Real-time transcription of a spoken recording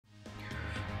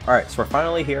Alright, so we're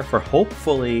finally here for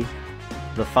hopefully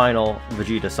the final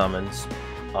Vegeta summons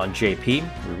on JP.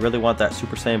 We really want that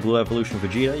Super Saiyan Blue Evolution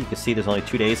Vegeta. You can see there's only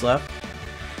 2 days left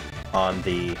on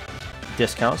the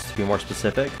discounts, to be more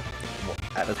specific,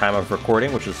 at the time of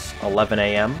recording, which is 11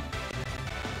 a.m.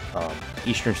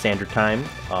 Eastern Standard Time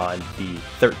on the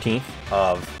 13th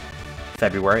of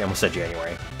February. I almost said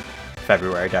January.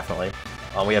 February, definitely.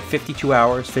 We have 52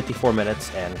 hours, 54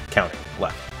 minutes, and counting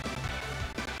left.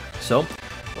 So,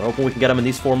 we're hoping we can get them in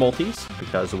these 4 multis,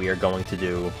 because we are going to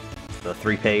do the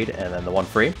 3 paid and then the 1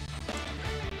 free.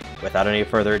 Without any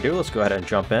further ado, let's go ahead and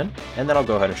jump in, and then I'll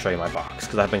go ahead and show you my box,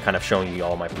 because I've been kind of showing you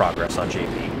all my progress on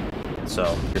JP.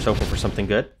 So, just hoping for something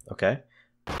good. Okay.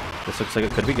 This looks like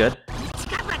it could be good.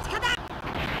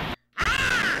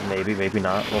 Maybe, maybe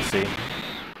not. We'll see.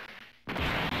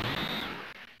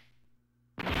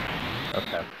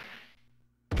 Okay.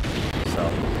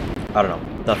 So, I don't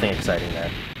know. Nothing exciting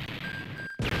there.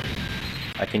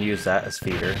 I can use that as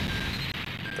feeder.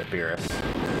 The Beerus.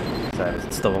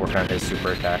 It's still working on his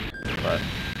super attack, but...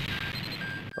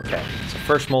 Okay, so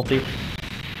first multi.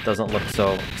 Doesn't look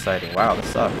so exciting. Wow, this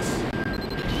sucks.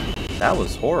 That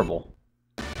was horrible.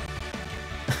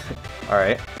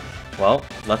 Alright. Well,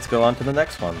 let's go on to the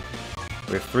next one.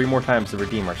 We have 3 more times to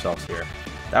redeem ourselves here.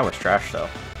 That was trash, though.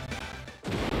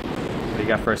 What do you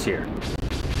got for us here?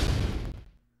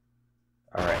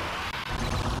 Alright.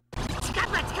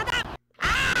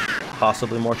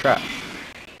 Possibly more trash.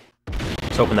 I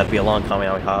was hoping that'd be a long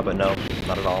Kamehameha, but no,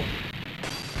 not at all.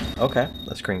 Okay,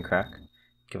 a screen crack.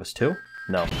 Give us 2?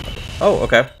 No. Oh,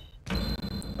 okay.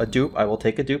 A dupe. I will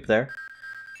take a dupe there.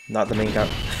 Not the main guy.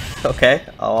 Okay,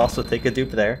 I'll also take a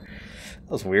dupe there.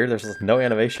 That was weird. There's no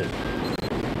animation.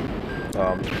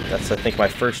 That's, I think, my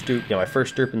first dupe. Yeah, my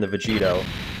first dupe in the Vegito,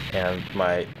 and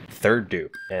my 3rd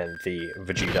dupe in the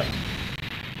Vegeta.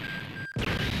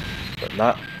 But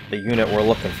not the unit we're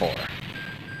looking for.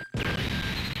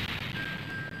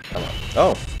 Come on.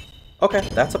 Oh, okay.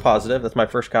 That's a positive. That's my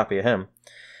first copy of him.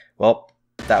 Well,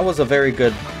 that was a very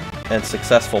good and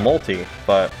successful multi,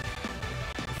 but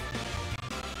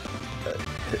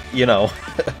you know,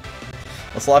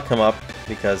 let's lock him up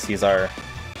because he's our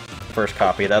first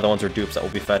copy. The other ones are dupes that will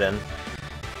be fed in.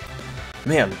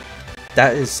 Man,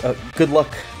 that is a good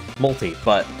luck multi,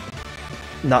 but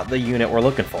not the unit we're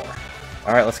looking for.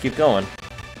 Alright, let's keep going.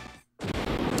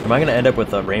 Am I going to end up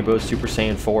with a Rainbow Super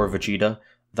Saiyan 4 Vegeta?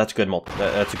 That's good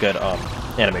that's a good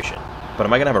animation. But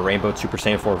am I going to have a Rainbow Super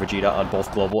Saiyan 4 Vegeta on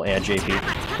both Global and JP?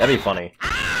 That'd be funny.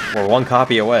 We're 1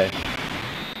 copy away.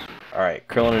 Alright,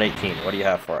 Krillin and 18, what do you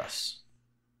have for us?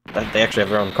 They actually have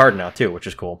their own card now, too, which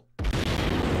is cool.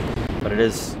 But it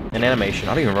is an animation.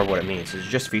 I don't even remember what it means. Is it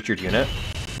just featured unit?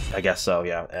 I guess so,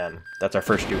 yeah. And that's our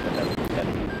first dupe in him.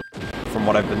 And from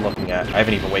what I've been looking at, I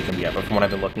haven't even awakened him yet, but from what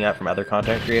I've been looking at from other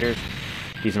content creators,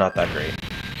 he's not that great.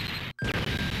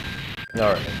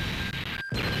 Alright.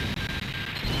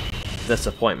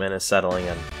 Disappointment is settling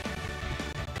in.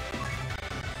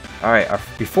 Alright,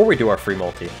 before we do our free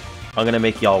multi, I'm gonna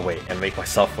make y'all wait, and make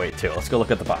myself wait too. Let's go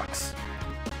look at the box.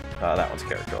 That one's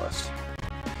character list.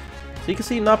 So you can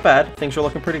see, not bad. Things are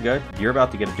looking pretty good. You're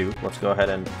about to get a dupe. Let's go ahead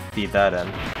and feed that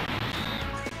in.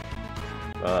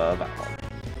 That one.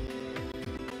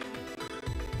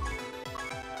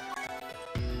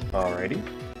 Alrighty.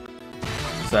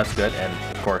 So that's good, and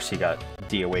of course he got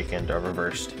de-awakened or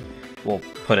reversed. We'll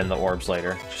put in the orbs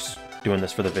later. Just doing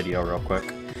this for the video real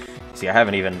quick. See, I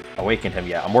haven't even awakened him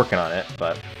yet. I'm working on it,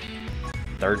 but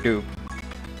 3rd dupe.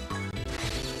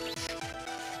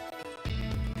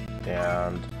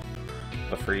 And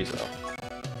the Frieza.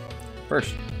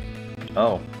 First.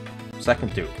 Oh.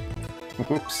 2nd dupe.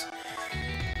 Whoops.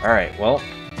 Alright, well.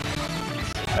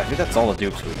 I think that's all the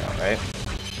dupes we got, right?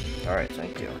 Alright,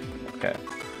 thank you. Okay.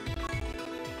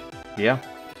 Yeah.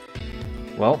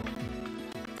 Well,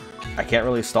 I can't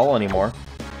really stall anymore.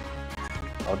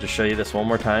 I'll just show you this one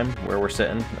more time, where we're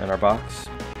sitting in our box.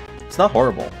 It's not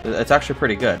horrible. It's actually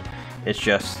pretty good. It's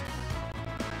just,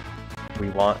 we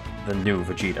want the new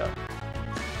Vegeta.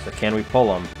 So can we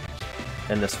pull him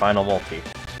in this final multi?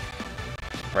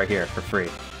 Right here, for free.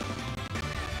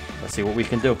 Let's see what we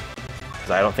can do.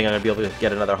 Because I don't think I'm going to be able to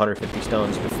get another 150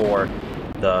 stones before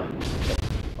the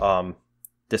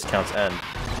discounts end.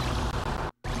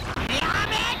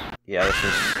 Yeah, this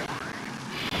is...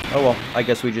 Oh well, I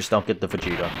guess we just don't get the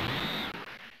Vegeta.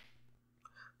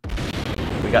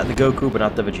 We got the Goku, but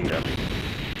not the Vegeta.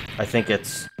 I think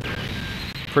it's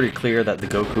pretty clear that the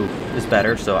Goku is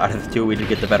better, so out of the 2 we did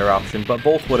get the better option, but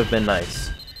both would have been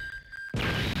nice.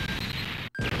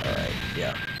 Alright,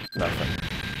 yeah, nothing.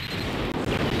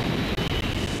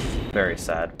 Very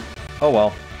sad. Oh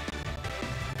well.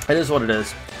 It is what it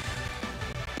is.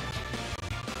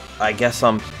 I guess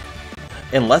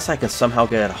unless I can somehow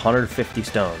get 150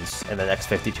 stones in the next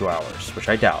 52 hours, which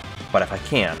I doubt, but if I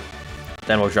can,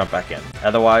 then we'll jump back in.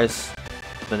 Otherwise,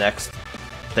 the next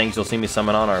things you'll see me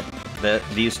summon on are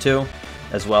these two,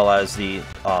 as well as the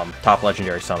top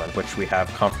legendary summon, which we have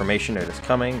confirmation it is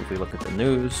coming. If we look at the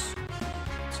news,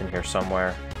 it's in here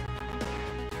somewhere.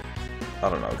 I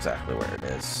don't know exactly where it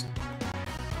is.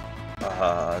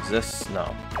 Is this?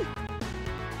 No.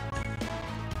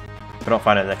 If I don't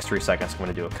find it in the next 3 seconds, I'm going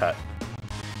to do a cut.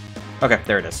 Okay,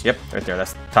 there it is. Yep, right there.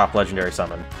 That's the top legendary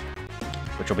summon,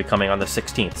 which will be coming on the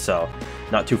 16th, so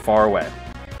not too far away.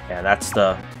 And that's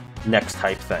the next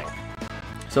type thing.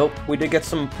 So we did get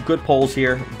some good pulls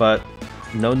here, but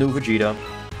no new Vegeta.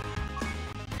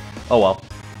 Oh well,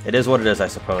 it is what it is, I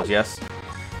suppose, yes?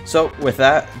 So with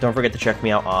that, don't forget to check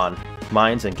me out on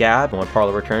Mines and Gab, and when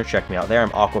Parler returns, check me out there.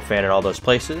 I'm Aquafan in all those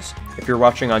places. If you're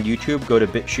watching on YouTube, go to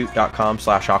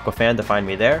bitshoot.com/Aquafan to find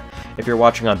me there. If you're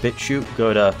watching on BitChute,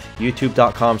 go to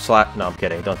youtube.com/ No, I'm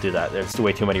kidding, don't do that. There's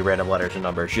way too many random letters and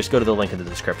numbers. Just go to the link in the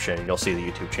description and you'll see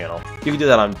the YouTube channel. You can do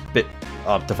that on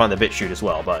to find the BitChute as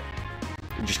well, but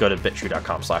just go to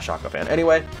bitshoot.com/Aquafan.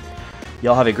 Anyway,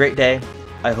 y'all have a great day.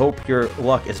 I hope your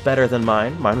luck is better than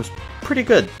mine. Mine was pretty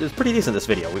good. It was pretty decent this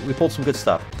video. We pulled some good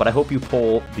stuff, but I hope you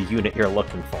pull the unit you're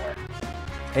looking for.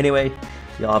 Anyway,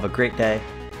 y'all have a great day,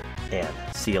 and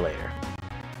see you later.